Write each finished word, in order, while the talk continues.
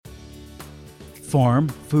Farm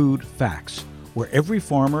Food Facts, where every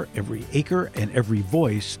farmer, every acre, and every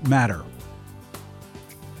voice matter.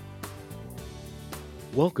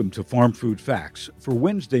 Welcome to Farm Food Facts for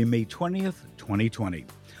Wednesday, May 20th, 2020.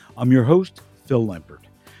 I'm your host, Phil Lempert.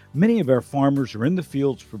 Many of our farmers are in the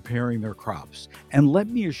fields preparing their crops, and let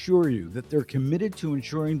me assure you that they're committed to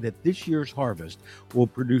ensuring that this year's harvest will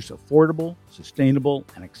produce affordable, sustainable,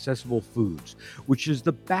 and accessible foods, which is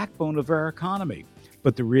the backbone of our economy.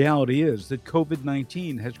 But the reality is that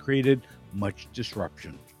COVID-19 has created much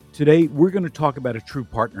disruption. Today, we're going to talk about a true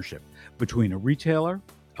partnership between a retailer,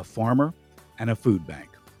 a farmer, and a food bank.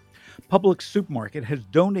 Publix Supermarket has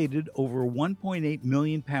donated over 1.8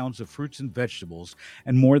 million pounds of fruits and vegetables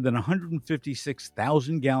and more than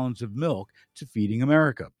 156,000 gallons of milk to Feeding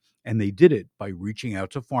America, and they did it by reaching out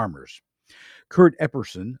to farmers. Kurt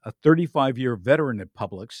Epperson, a 35-year veteran at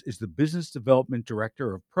Publix, is the Business Development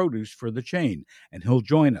Director of Produce for the chain, and he'll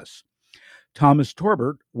join us. Thomas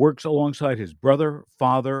Torbert works alongside his brother,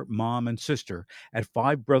 father, mom, and sister at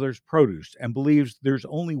Five Brothers Produce and believes there's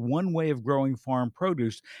only one way of growing farm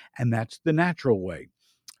produce, and that's the natural way.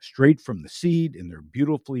 Straight from the seed in their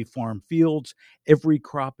beautifully farmed fields, every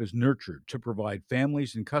crop is nurtured to provide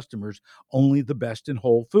families and customers only the best in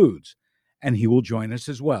whole foods. And he will join us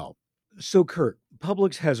as well. So, Kurt,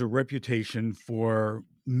 Publix has a reputation for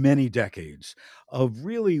many decades of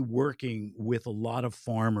really working with a lot of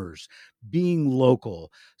farmers, being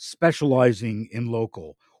local, specializing in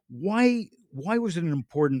local. Why was it an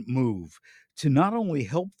important move to not only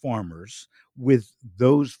help farmers with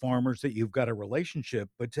those farmers that you've got a relationship,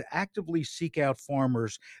 but to actively seek out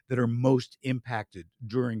farmers that are most impacted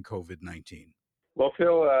during COVID-19? Well,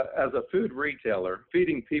 Phil, as a food retailer,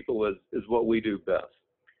 feeding people is what we do best.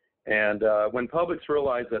 And when Publix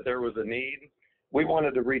realized that there was a need, we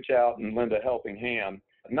wanted to reach out and lend a helping hand,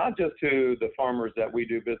 not just to the farmers that we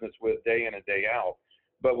do business with day in and day out,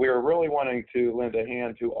 but we were really wanting to lend a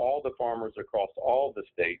hand to all the farmers across all the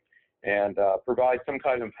state and provide some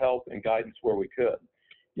kind of help and guidance where we could.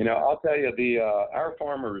 You know, I'll tell you, our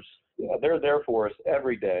farmers, they're there for us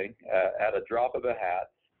every day at a drop of a hat,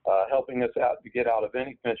 helping us out to get out of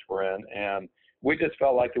any pinch we're in. And we just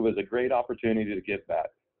felt like it was a great opportunity to give back.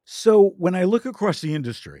 So when I look across the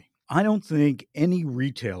industry, I don't think any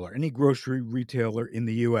retailer, any grocery retailer in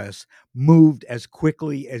the U.S. moved as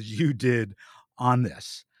quickly as you did on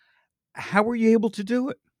this. How were you able to do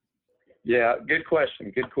it? Yeah, good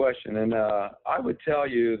question. Good question. And I would tell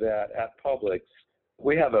you that at Publix,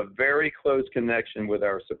 we have a very close connection with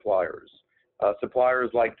our suppliers, suppliers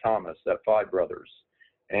like Thomas at Five Brothers.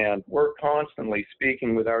 And we're constantly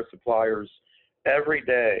speaking with our suppliers every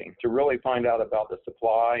day to really find out about the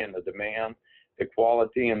supply and the demand, the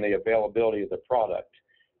quality and the availability of the product.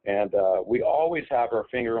 And we always have our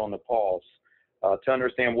finger on the pulse to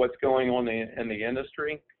understand what's going on in the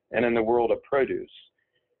industry and in the world of produce.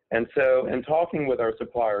 And so in talking with our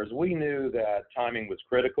suppliers, we knew that timing was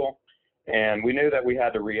critical and we knew that we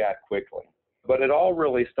had to react quickly. But it all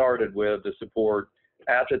really started with the support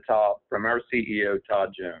at the top from our CEO,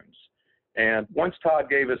 Todd Jones. And once Todd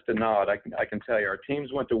gave us the nod, I can tell you, our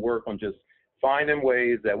teams went to work on just finding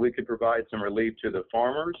ways that we could provide some relief to the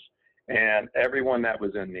farmers and everyone that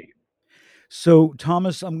was in need. So,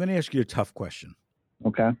 Thomas, I'm going to ask you a tough question.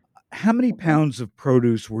 Okay. How many pounds of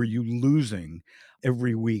produce were you losing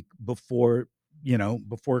every week before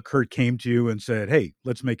Kurt came to you and said, "Hey,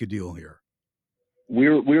 let's make a deal here"? We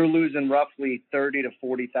were losing roughly 30 to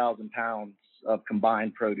 40,000 pounds of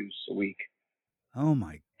combined produce a week. Oh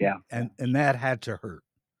my. Yeah. And that had to hurt.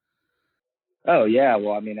 Oh yeah.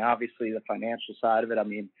 Well, I mean, obviously the financial side of it, I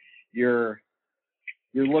mean, you're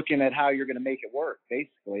looking at how you're going to make it work,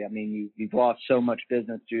 basically. I mean, you've lost so much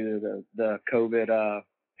business due to the COVID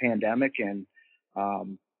pandemic and,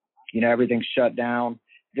 everything's shut down.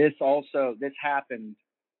 This happened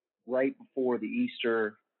right before the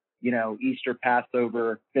Easter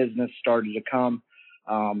Passover business started to come.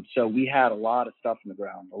 So we had a lot of stuff in the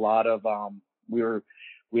ground, a lot of,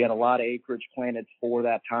 we had a lot of acreage planted for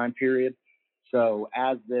that time period. So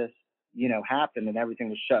as this, happened and everything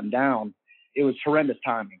was shutting down, it was horrendous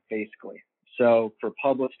timing, basically. So for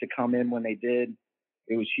Publix to come in when they did,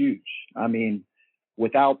 it was huge. I mean,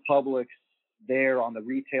 without Publix there on the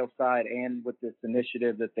retail side and with this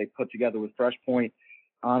initiative that they put together with FreshPoint,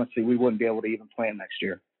 honestly, we wouldn't be able to even plant next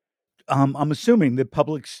year. I'm assuming that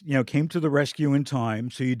Publix, came to the rescue in time,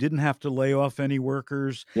 so you didn't have to lay off any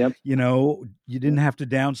workers. Yep. You didn't have to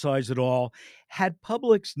downsize at all. Had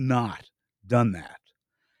Publix not done that,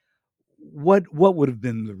 what would have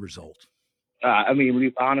been the result? I mean,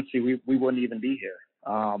 we wouldn't even be here.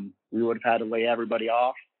 We would have had to lay everybody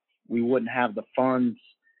off. We wouldn't have the funds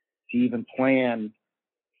to even plan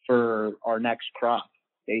for our next crop,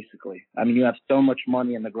 basically. I mean, you have so much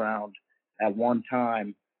money in the ground at one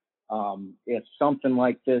time. If something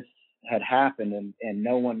like this had happened and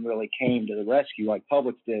no one really came to the rescue like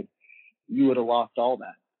Publix did, you would have lost all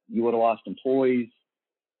that. You would have lost employees,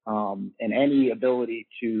 and any ability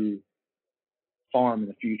to farm in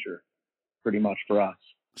the future, pretty much for us.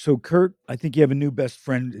 So, Kurt, I think you have a new best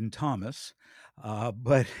friend in Thomas.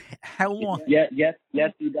 But how long? Yes,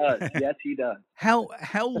 he does. Yes, he does.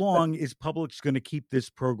 How long is Publix going to keep this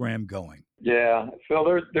program going? Yeah, Phil,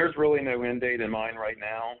 there's really no end date in mind right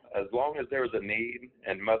now. As long as there's a need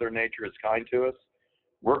and Mother Nature is kind to us,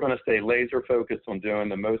 we're going to stay laser focused on doing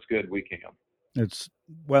the most good we can. That's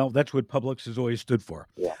what Publix has always stood for.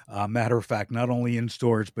 Yeah. Matter of fact, not only in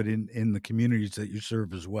stores, but in the communities that you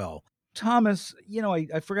serve as well. Thomas,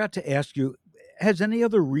 I forgot to ask you, has any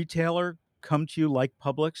other retailer come to you like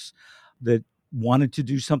Publix that wanted to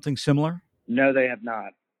do something similar? No, they have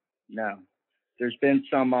not. No. There's been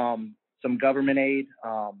some government aid,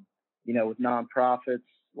 with nonprofits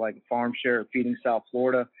like Farm Share, Feeding South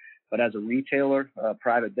Florida. But as a retailer,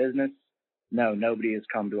 private business, no, nobody has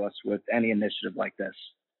come to us with any initiative like this.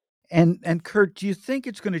 And Kurt, do you think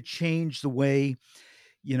it's going to change the way,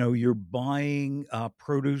 you're buying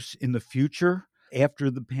produce in the future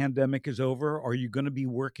after the pandemic is over? Are you going to be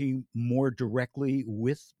working more directly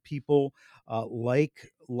with people like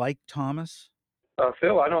Thomas?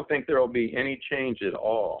 Phil, I don't think there will be any change at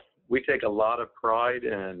all. We take a lot of pride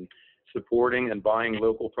in supporting and buying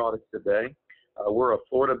local products today. We're a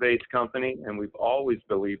Florida-based company, and we've always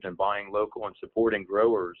believed in buying local and supporting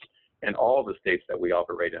growers in all the states that we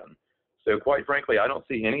operate in. So quite frankly, I don't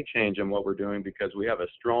see any change in what we're doing because we have a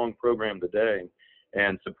strong program today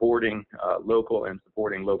and supporting local and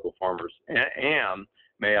supporting local farmers. And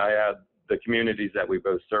may I add, the communities that we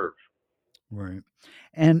both serve. Right.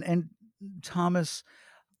 And Thomas,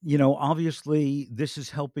 obviously this is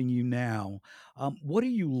helping you now. What are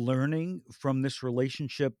you learning from this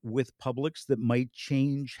relationship with Publix that might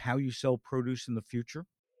change how you sell produce in the future?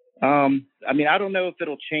 I don't know if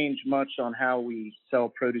it'll change much on how we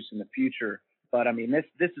sell produce in the future, but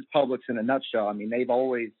this is Publix in a nutshell. I mean, they've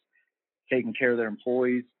always taken care of their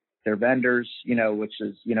employees, their vendors, which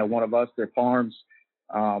is, one of us, their farms.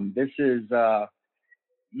 This is,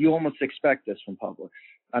 you almost expect this from Publix.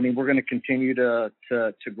 I mean, we're going to continue to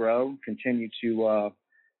grow, continue to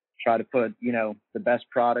try to put, the best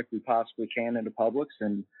product we possibly can into Publix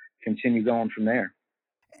and continue going from there.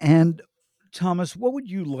 And Thomas, what would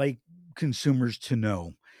you like consumers to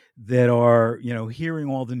know that are, hearing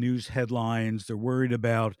all the news headlines? They're worried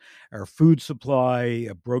about our food supply,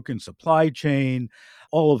 a broken supply chain,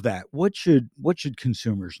 all of that. What should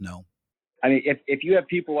consumers know? I mean, if you have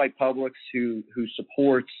people like Publix who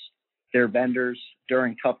supports their vendors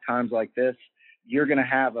during tough times like this, you're going to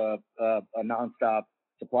have a nonstop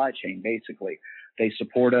supply chain. Basically, they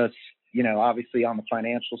support us. Obviously on the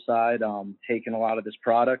financial side, taking a lot of this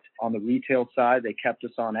product. On the retail side, they kept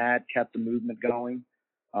us on ad, kept the movement going,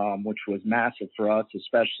 which was massive for us,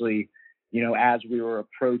 especially, as we were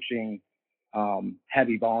approaching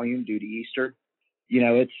heavy volume due to Easter.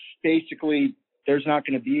 It's basically, there's not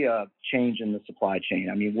going to be a change in the supply chain.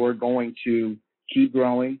 I mean, we're going to keep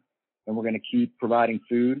growing and we're going to keep providing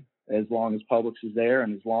food as long as Publix is there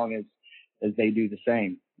and as long as they do the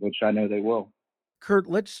same, which I know they will. Kurt,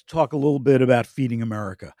 let's talk a little bit about Feeding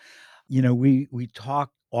America. We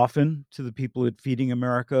talk often to the people at Feeding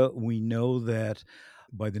America. We know that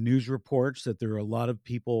by the news reports that there are a lot of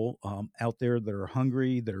people out there that are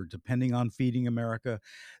hungry, that are depending on Feeding America,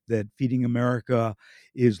 that Feeding America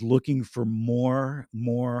is looking for more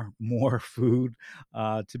food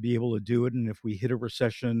to be able to do it. And if we hit a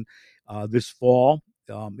recession this fall,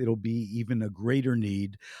 it'll be even a greater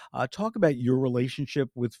need. Talk about your relationship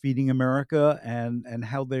with Feeding America and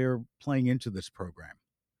how they're playing into this program.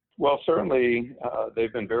 Well, certainly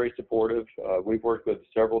they've been very supportive. We've worked with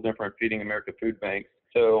several different Feeding America food banks,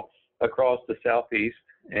 so across the Southeast,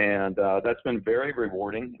 and that's been very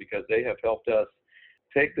rewarding because they have helped us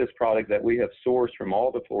take this product that we have sourced from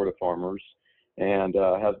all the Florida farmers and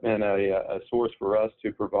has been a source for us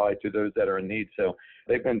to provide to those that are in need. So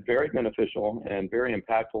they've been very beneficial and very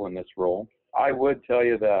impactful in this role. I would tell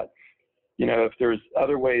you that, if there's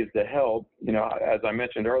other ways to help, as I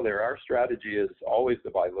mentioned earlier, our strategy is always to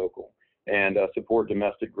buy local and support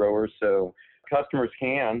domestic growers. So customers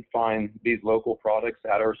can find these local products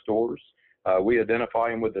at our stores. We identify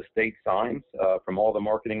them with the state signs from all the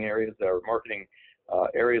marketing areas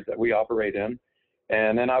that we operate in.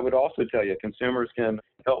 And then I would also tell you, consumers can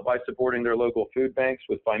help by supporting their local food banks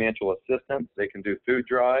with financial assistance. They can do food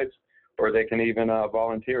drives, or they can even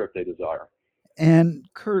volunteer if they desire. And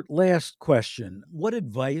Kurt, last question. What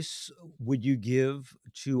advice would you give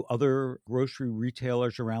to other grocery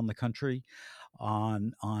retailers around the country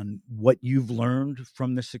on what you've learned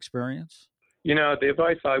from this experience? The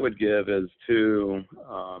advice I would give is to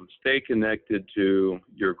stay connected to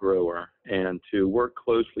your grower and to work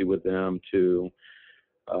closely with them to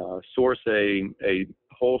source a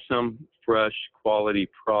wholesome, fresh, quality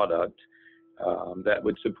product that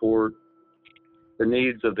would support the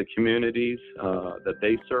needs of the communities that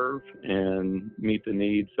they serve and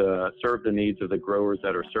serve the needs of the growers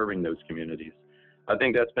that are serving those communities. I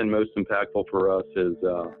think that's been most impactful for us is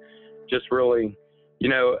just really,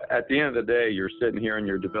 at the end of the day, you're sitting here and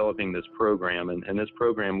you're developing this program, and this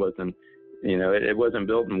program wasn't, it wasn't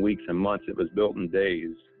built in weeks and months, it was built in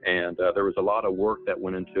days. And there was a lot of work that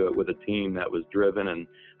went into it with a team that was driven and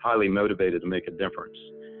highly motivated to make a difference.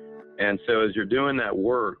 And so as you're doing that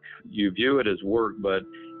work, you view it as work, but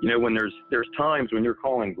when there's times when you're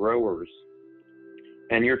calling growers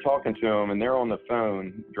and you're talking to them and they're on the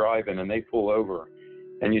phone driving and they pull over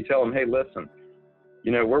and you tell them, hey, listen,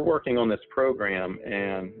 we're working on this program,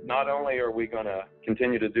 and not only are we going to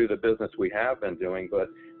continue to do the business we have been doing, but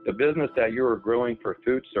the business that you are growing for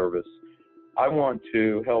food service, I want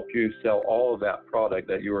to help you sell all of that product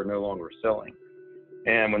that you are no longer selling.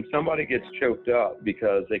 And when somebody gets choked up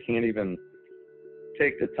because they can't even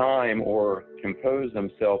take the time or compose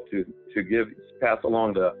themselves to pass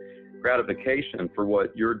along the gratification for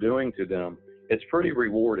what you're doing to them, it's pretty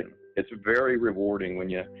rewarding. It's very rewarding when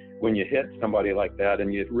you hit somebody like that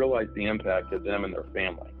and you realize the impact of them and their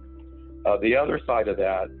family. The other side of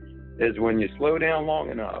that is when you slow down long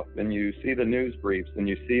enough and you see the news briefs and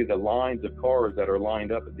you see the lines of cars that are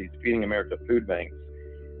lined up at these Feeding America food banks,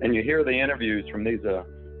 and you hear the interviews from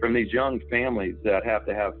these young families that have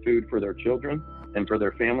to have food for their children and for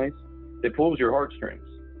their families, it pulls your heartstrings,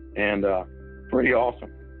 and pretty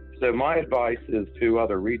awesome. So my advice is to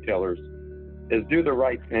other retailers is do the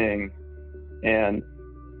right thing and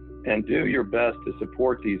do your best to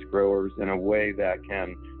support these growers in a way that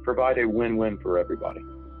can provide a win-win for everybody.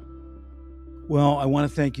 Well, I want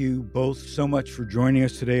to thank you both so much for joining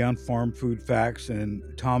us today on Farm Food Facts. And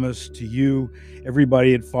Thomas, to you,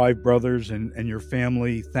 everybody at Five Brothers and your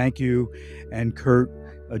family, thank you. And Kurt,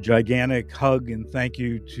 a gigantic hug and thank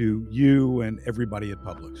you to you and everybody at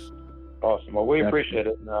Publix. Awesome. Well, we appreciate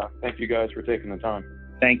it. And thank you guys for taking the time.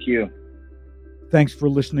 Thank you. Thanks for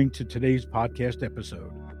listening to today's podcast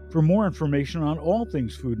episode. For more information on all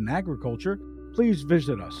things food and agriculture, please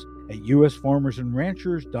visit us at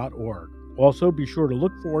usfarmersandranchers.org. Also, be sure to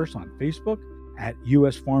look for us on Facebook at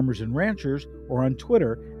US Farmers and Ranchers or on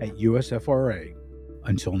Twitter at USFRA.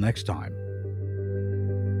 Until next time.